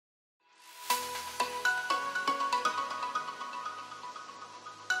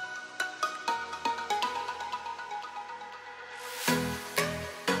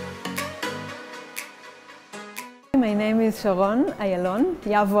my name is Sharon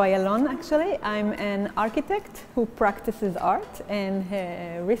Yavo-Ayalon actually. I'm an architect who practices art and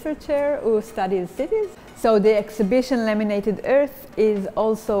a researcher who studies cities. So the exhibition Laminated Earth is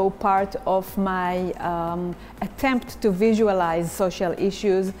also part of my attempt to visualize social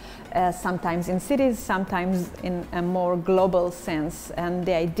issues, sometimes in cities, sometimes in a more global sense. And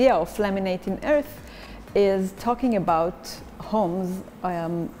the idea of Laminating Earth is talking about homes,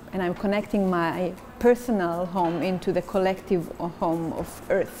 and I'm connecting my personal home into the collective home of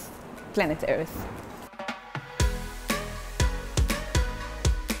Earth, planet Earth.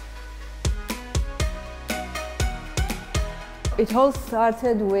 It all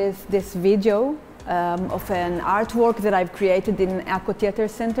started with this video of an artwork that I've created in Curator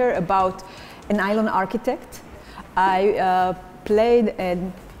Center about an Alon architect. I played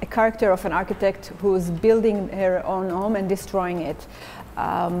a character of an architect who's building her own home and destroying it.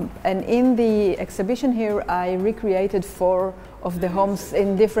 And in the exhibition here, I recreated 4 of the homes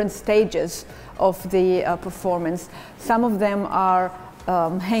in different stages of the performance. Some of them are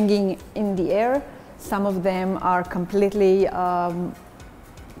hanging in the air, some of them are completely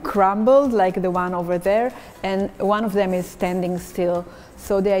crumbled, like the one over there, and one of them is standing still.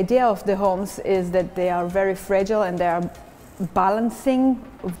 So the idea of the homes is that they are very fragile and they are balancing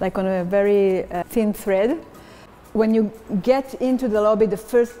like on a very thin thread. When you get into the lobby, the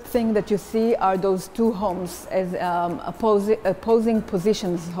first thing that you see are those 2 homes as opposing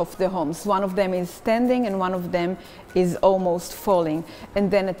positions of the homes. One of them is standing and one of them is almost falling.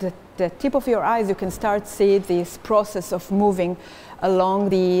 And then at the tip of your eyes, you can start see this process of moving along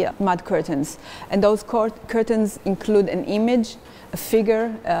the mud curtains. And those curtains include an image, a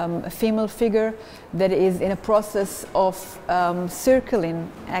figure, a female figure that is in a process of circling.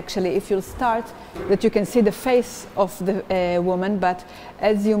 Actually, if you'll start, that you can see the face of the woman, but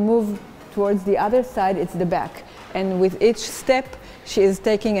as you move towards the other side, it's the back. And with each step, she is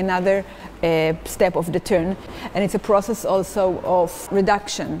taking another step of the turn. And it's a process also of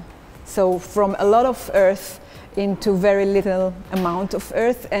reduction. So from a lot of earth into very little amount of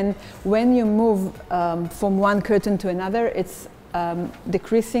earth. And when you move from one curtain to another, it's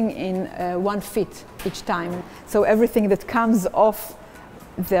decreasing in 1 feet each time. So everything that comes off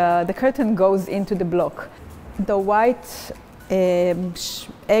the curtain goes into the block. The white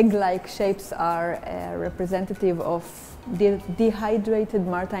egg-like shapes are representative of dehydrated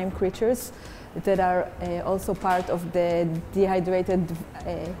maritime creatures that are also part of the dehydrated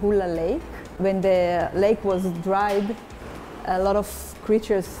Hula Lake. When the lake was dried, a lot of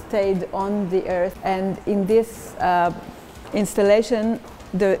creatures stayed on the earth, and in this installation,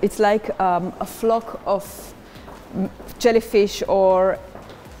 it's like a flock of jellyfish or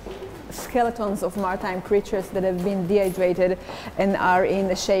skeletons of maritime creatures that have been dehydrated and are in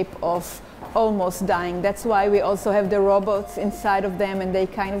the shape of almost dying. That's why we also have the robots inside of them, and they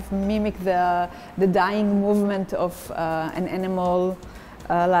kind of mimic the dying movement of an animal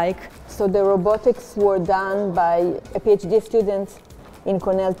like. So the robotics were done by a PhD student in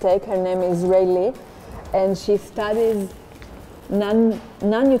Cornell Tech. Her name is Ray, and she studies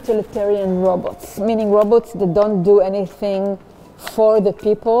non-utilitarian robots, meaning robots that don't do anything for the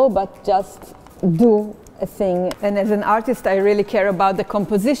people, but just do a thing. And as an artist, I really care about the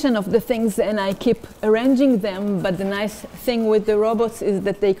composition of the things, and I keep arranging them. But the nice thing with the robots is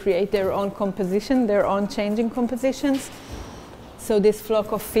that they create their own composition, their own changing compositions. So this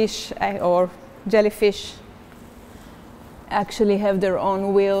flock of fish or jellyfish actually have their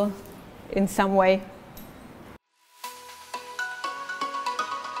own will in some way.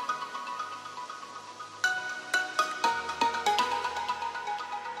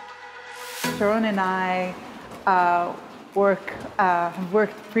 Sharon and I have worked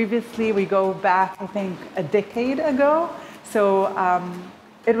previously. We go back, I think, a decade ago. So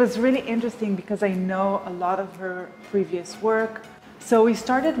it was really interesting because I know a lot of her previous work. So we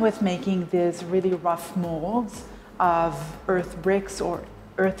started with making these really rough molds of earth bricks or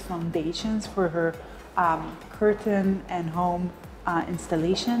earth foundations for her curtain and home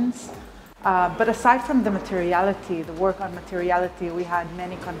installations. But aside from the materiality, the work on materiality, we had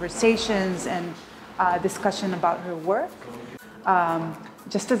many conversations and discussion about her work.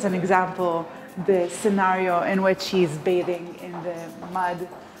 Just as an example, the scenario in which she's bathing in the mud.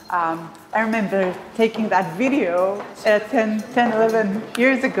 I remember taking that video 10, 11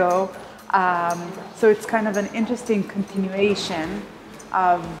 years ago. So it's kind of an interesting continuation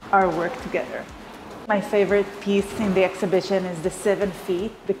of our work together. My favorite piece in the exhibition is the 7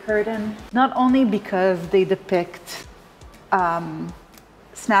 feet, the curtain, not only because they depict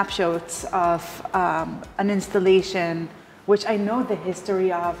snapshots of an installation which I know the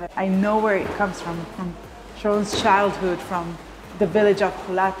history of, I know where it comes from Sharon's childhood from the village of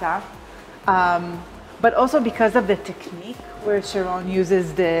Hulata, but also because of the technique where Sharon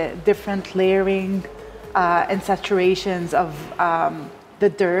uses the different layering and saturations of the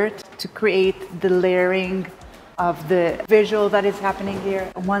dirt to create the layering of the visual that is happening here.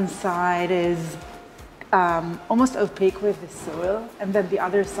 One side is almost opaque with the soil, and then the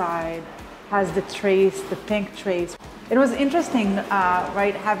other side has the trace, the pink trace. It was interesting,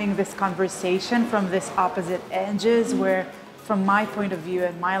 right, having this conversation from this opposite edges where, from my point of view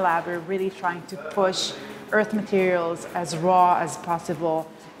in my lab, we're really trying to push earth materials as raw as possible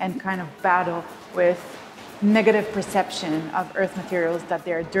and kind of battle with negative perception of earth materials that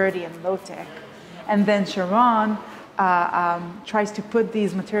they're dirty and low-tech. And then Sharon tries to put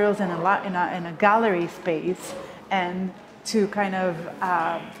these materials in a gallery space, and to kind of,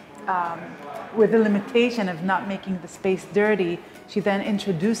 with the limitation of not making the space dirty, she then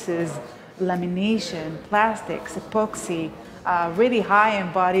introduces lamination, plastics, epoxy, really high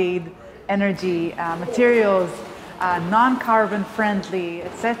embodied energy materials, non-carbon friendly,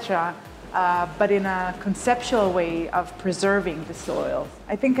 etc., but in a conceptual way of preserving the soil.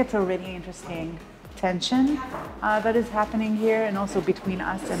 I think it's a really interesting tension that is happening here, and also between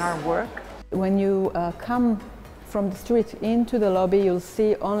us and our work. When you come from the street into the lobby, you'll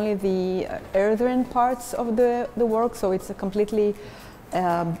see only the earthen parts of the work, so it's a completely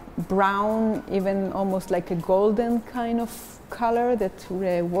brown, even almost like a golden kind of color that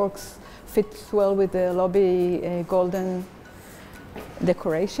fits well with the lobby golden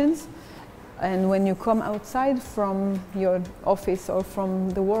decorations. And when you come outside from your office or from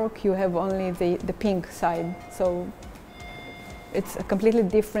the work, you have only the pink side. So it's a completely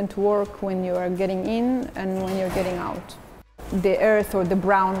different work when you are getting in and when you're getting out. The earth or the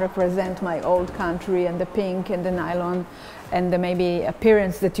brown represent my old country, and the pink and the nylon and the maybe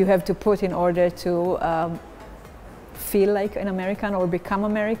appearance that you have to put in order to feel like an American or become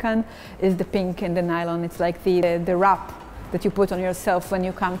American is the pink and the nylon. It's like the wrap that you put on yourself when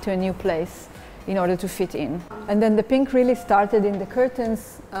you come to a new place in order to fit in. And then the pink really started in the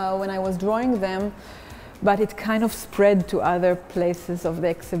curtains when I was drawing them, but it kind of spread to other places of the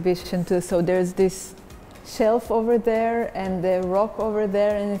exhibition too. So there's this shelf over there and the rock over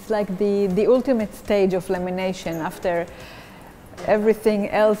there, and it's like the ultimate stage of lamination. After everything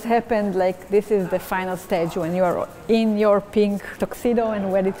else happened, like this is the final stage when you are in your pink tuxedo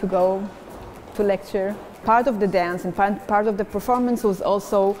and ready to go to lecture. Part of the dance and part of the performance was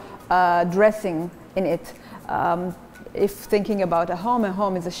also dressing in it. If thinking about a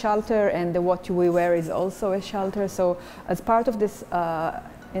home is a shelter, and what we wear is also a shelter. So as part of this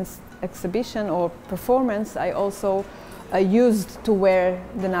exhibition or performance, I also used to wear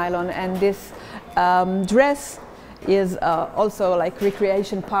the nylon, and this dress is also like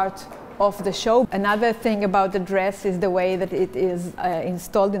recreation part of the show. Another thing about the dress is the way that it is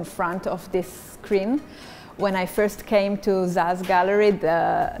installed in front of this screen. When I first came to Zaz Gallery,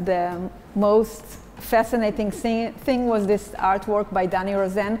 the most fascinating thing was this artwork by Danny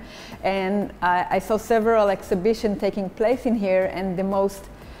Rosen, and I saw several exhibitions taking place in here, and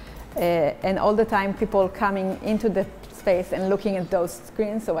and all the time people coming into the space and looking at those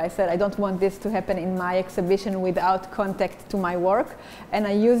screens. So I said, I don't want this to happen in my exhibition without contact to my work, and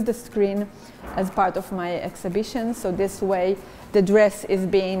I used the screen as part of my exhibition. So this way the dress is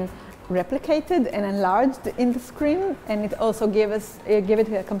being replicated and enlarged in the screen, and it also give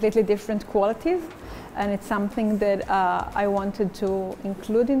it a completely different qualities, and it's something that I wanted to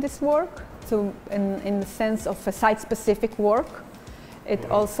include in this work. So in the sense of a site-specific work, it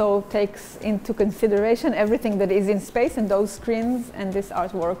also takes into consideration everything that is in space, and those screens and this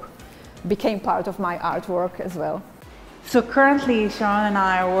artwork became part of my artwork as well. So currently, Sharon and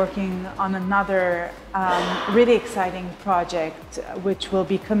I are working on another really exciting project, which will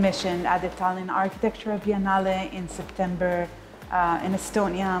be commissioned at the Tallinn Architecture Biennale in September in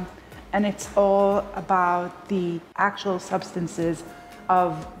Estonia. And it's all about the actual substances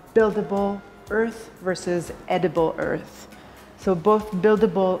of buildable earth versus edible earth. So both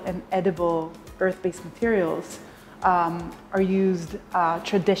buildable and edible earth-based materials are used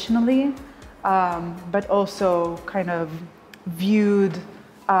traditionally, but also kind of viewed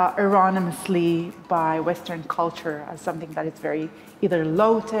erroneously by Western culture as something that is very either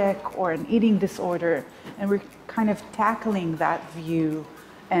low-tech or an eating disorder. And we're kind of tackling that view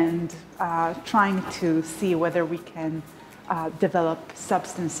and trying to see whether we can develop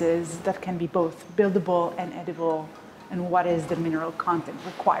substances that can be both buildable and edible, and what is the mineral content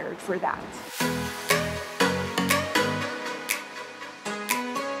required for that.